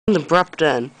An abrupt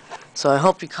end. So I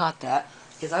hope you caught that,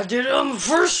 because I did it on the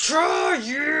first try.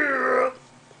 Yeah.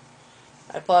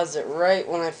 I paused it right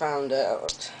when I found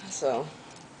out. So.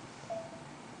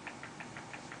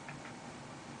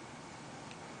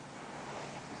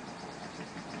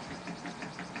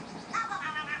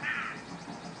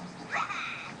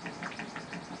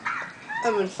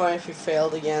 I've been fine if you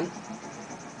failed again.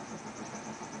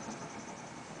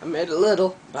 I made it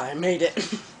little, but I made it.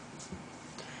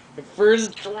 My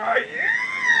first try.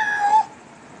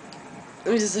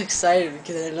 I'm just excited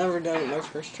because I've never done it my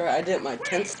first try. I did it my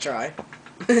 10th try.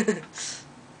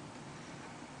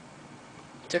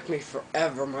 Took me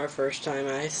forever my first time.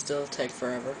 I still take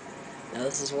forever. Now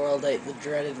this is World 8, the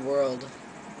dreaded world.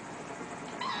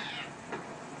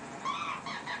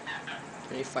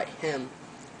 And you fight him,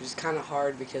 which is kind of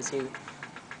hard because he's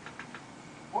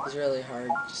really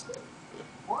hard. Just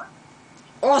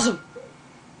awesome!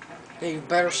 Now you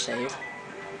better save,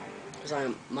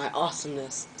 because my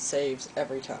awesomeness saves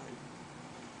every time.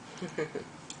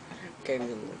 Okay, I'm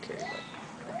gonna look here,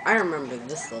 but I remember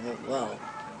this level well.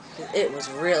 It was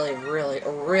really, really,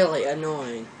 really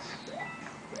annoying.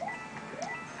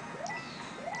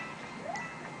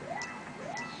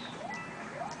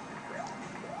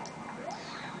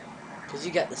 Because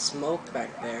you got the smoke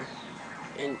back there,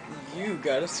 and you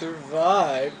gotta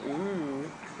survive. Ooh.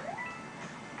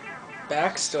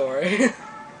 Backstory.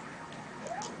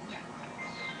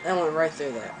 That went right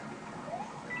through that.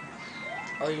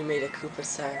 Oh, you made a Koopa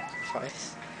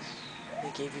sacrifice. They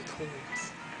gave you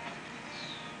coins.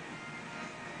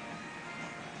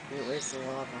 You erased the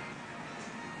lava.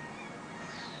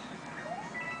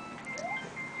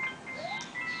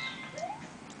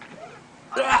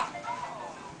 Ah!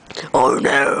 Oh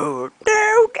no!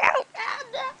 No, no, no,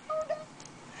 no.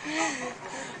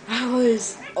 I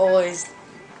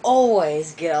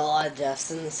always get a lot of deaths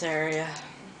in this area.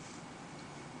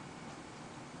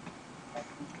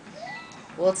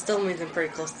 Well, it still means I'm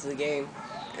pretty close to the game.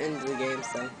 End of the game,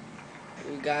 so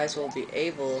you guys will be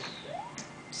able to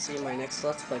see my next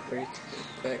Let's Play pretty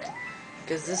quick.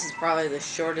 Because this is probably the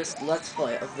shortest Let's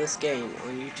Play of this game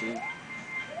on YouTube.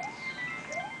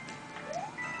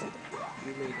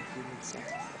 You made a human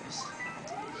sacrifice.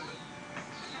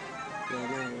 You are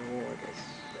now rewarded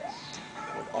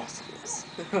with awesomeness.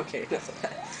 Okay, enough of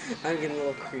that. I'm getting a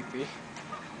little creepy.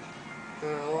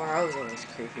 Well, I was always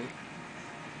creepy.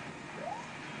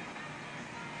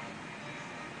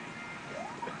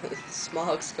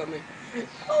 Smog's coming.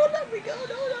 Oh, let me go!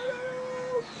 No, no, no,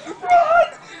 no! Run!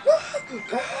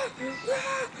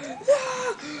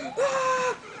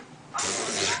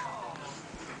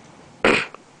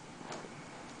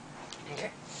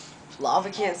 Okay. Lava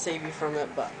can't save you from it,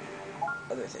 but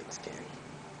other things can.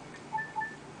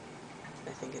 I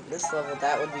think in this level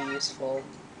that would be useful.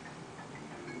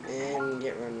 And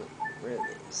get rid of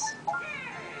these.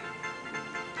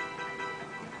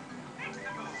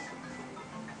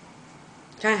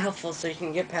 Kind of helpful so you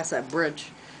can get past that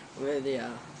bridge where the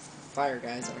fire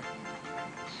guys are.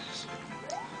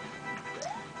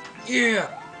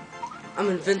 Yeah! I'm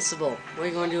invincible. What are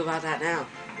you going to do about that now?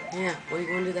 Yeah, what are you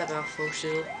going to do about faux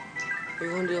shizzle? What are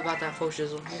you going to do about that faux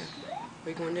shizzle? Yeah. What are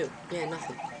you going to do? Yeah,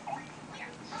 nothing.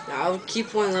 Now, I would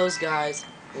keep one of those guys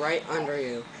right under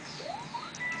you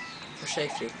for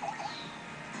safety.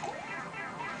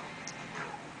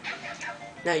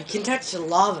 Now, you can touch the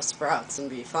lava sprouts and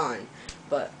be fine,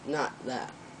 but not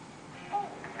that.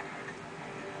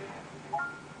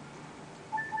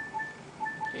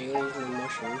 Okay, you're gonna use my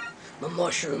mushroom. My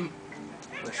mushroom!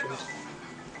 Mushrooms.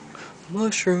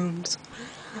 Mushrooms!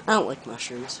 I don't like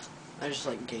mushrooms. I just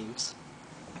like games.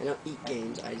 I don't eat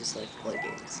games, I just like to play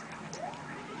games.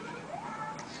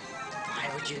 Why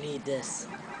would you need this?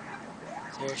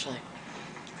 Seriously.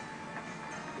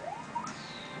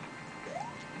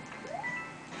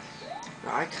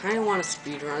 Now, I kind of want to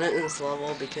speedrun it in this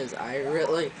level because I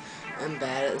really am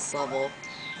bad at this level.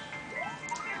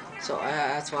 So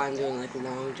that's why I'm doing like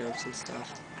long jumps and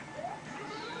stuff.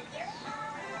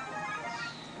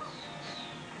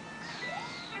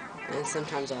 And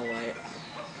sometimes I'll wait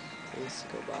things to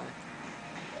go by.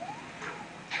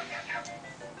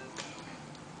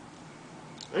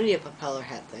 I need a propeller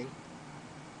hat thing.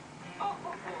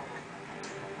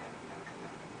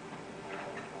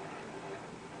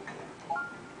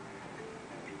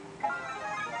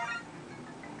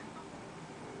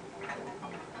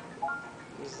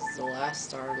 This is the last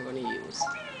star I'm going to use.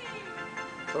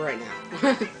 For right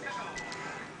now.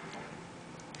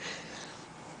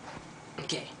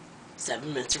 Okay.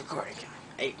 7 minutes recording time.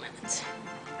 8 minutes.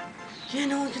 Yeah,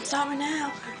 no one can stop me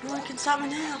now. No one can stop me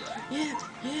now. Yeah,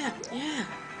 yeah, yeah.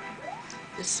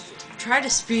 Just try to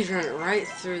speedrun it right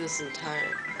through this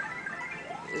entire,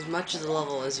 as much of the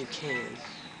level as you can,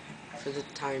 for the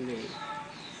time being.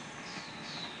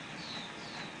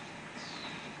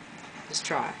 Just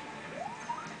try.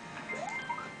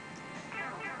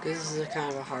 Because this is a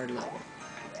kind of a hard level.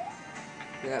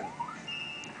 That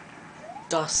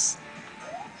dust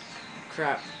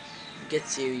crap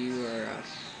gets you, you are,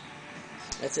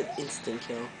 that's an instant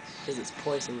kill. Because it's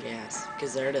poison gas.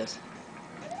 Because there it is.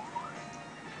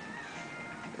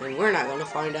 And we're not going to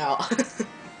find out.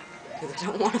 Because I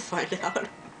don't want to find out.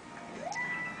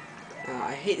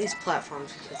 I hate these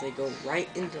platforms because they go right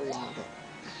into lava.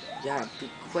 You gotta be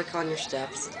quick on your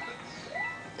steps.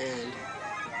 And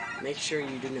make sure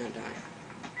you do not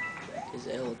die. Because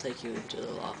it will take you into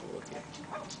the lava with you.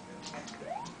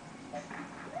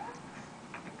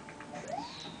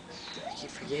 I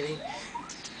keep forgetting.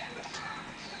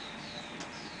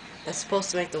 That's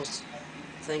supposed to make those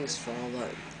things fall, but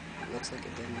it looks like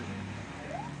it didn't.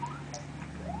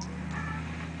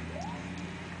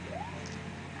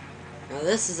 Now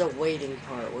this is a waiting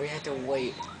part where you have to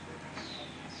wait.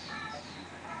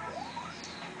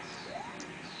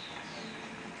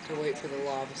 To wait for the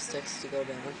lava sticks to go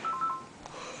down.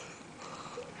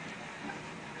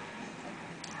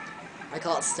 I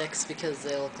call it sticks because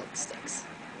they look like sticks.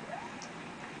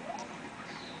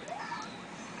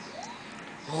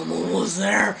 I'm almost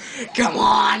there! Come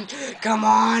on! Come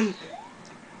on!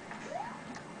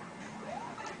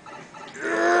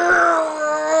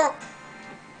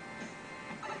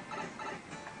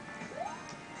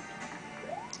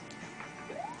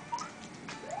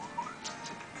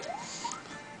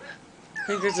 I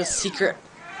think there's a secret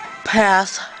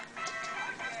path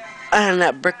on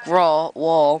that brick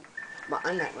wall, but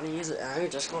I'm not going to use it. I'm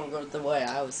just going to go the way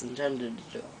I was intended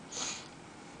to do.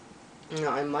 You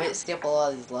know, I might skip a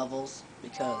lot of these levels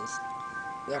because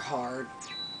they're hard.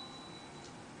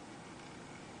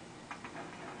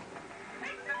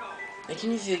 I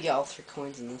can usually get all 3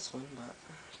 coins in this one, but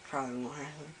probably won't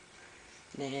happen.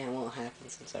 Nah, it won't happen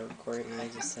since I'm recording and I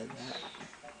just said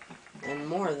that. And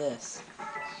more of this.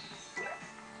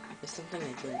 There's something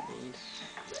I didn't need.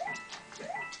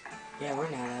 Yeah, we're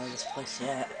not out of this place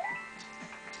yet.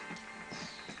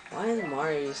 Why does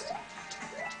Mario just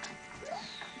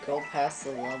go past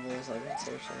the levels? Like,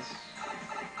 seriously.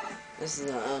 This is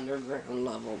an underground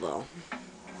level, though.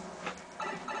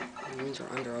 It means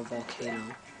we're under a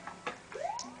volcano.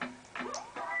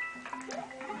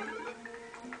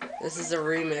 This is a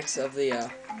remix of the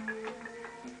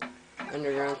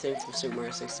underground theme from Super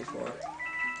Mario 64.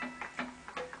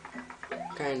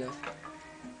 Kind of.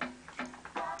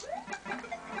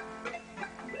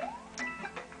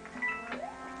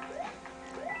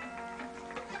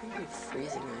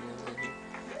 Freezing right now in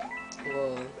here.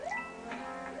 Whoa.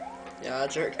 Yeah,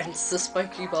 jerk against the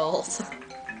spiky balls.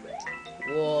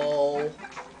 Whoa.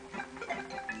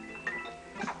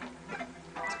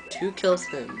 2 kills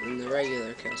him, and the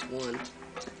regular kills 1.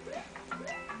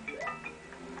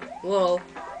 Whoa.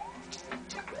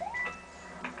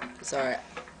 Sorry,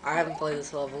 I haven't played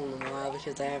this level in a while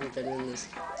because I haven't been in this.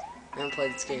 I haven't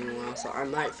played this game in a while, so I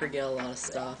might forget a lot of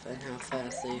stuff and how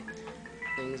fast the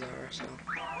things are, so.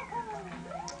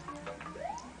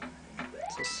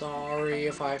 So sorry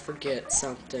if I forget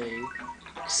something.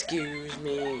 Excuse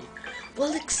me.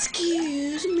 Well,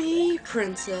 excuse me,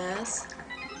 princess.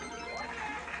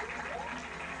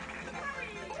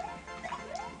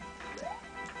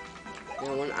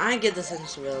 Now, when I get this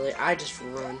invincibility, I just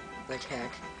run like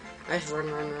heck. I just run.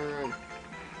 And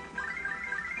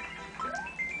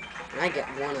I get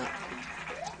 1 up.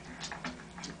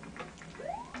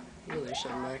 Ooh, there's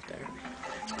something back there.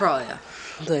 It's probably a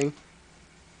thing.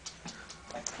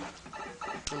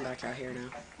 I'm back out here now.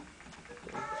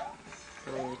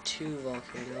 Only 2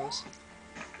 volcanoes.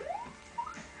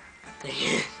 Dang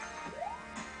it.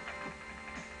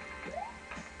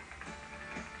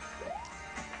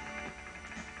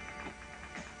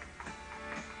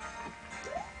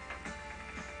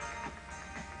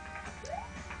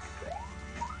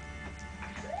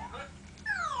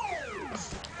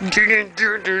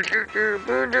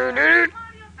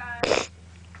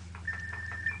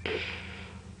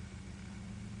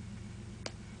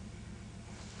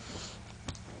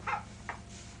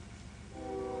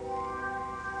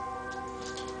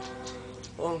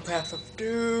 Long path of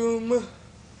doom.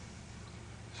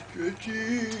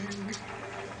 Stretching.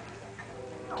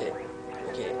 Okay,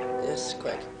 this is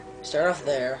quick. Start off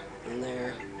there, and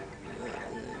there,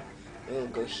 and then we'll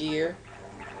go here,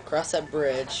 cross that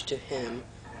bridge to him.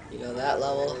 You go that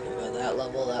level, you go that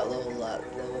level, that level, that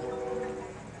level,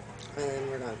 and then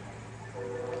we're done.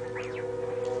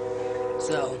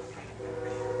 So,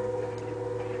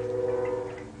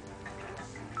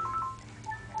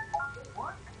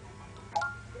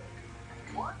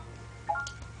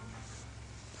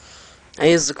 I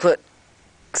use the quick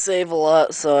save a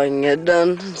lot so I can get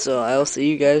done. So I will see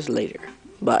you guys later.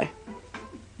 Bye.